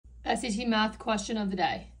SAT math question of the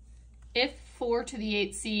day. If 4 to the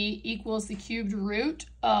 8c equals the cubed root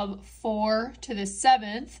of 4 to the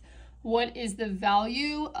 7th, what is the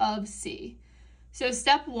value of c? So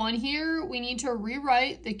step 1 here, we need to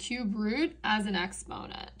rewrite the cube root as an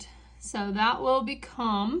exponent. So that will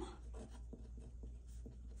become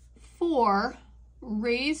 4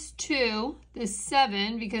 raised to the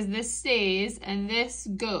 7, because this stays and this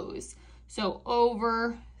goes. So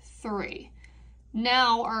over 3.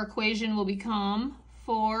 Now our equation will become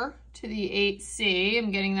 4 to the 8c,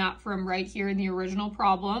 I'm getting that from right here in the original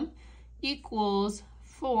problem, equals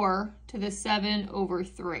 4 to the 7 over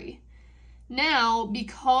 3. Now,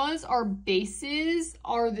 because our bases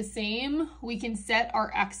are the same, we can set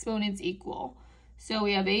our exponents equal. So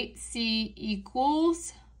we have 8c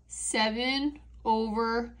equals 7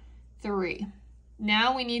 over 3.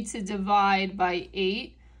 Now we need to divide by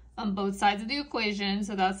 8 on both sides of the equation,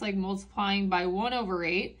 so that's like multiplying by 1 over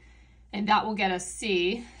 8, and that will get us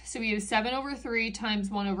c. So we have 7 over 3 times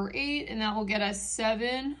 1 over 8, and that will get us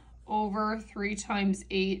 7 over 3 times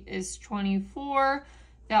 8 is 24.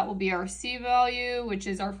 That will be our c value, which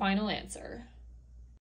is our final answer.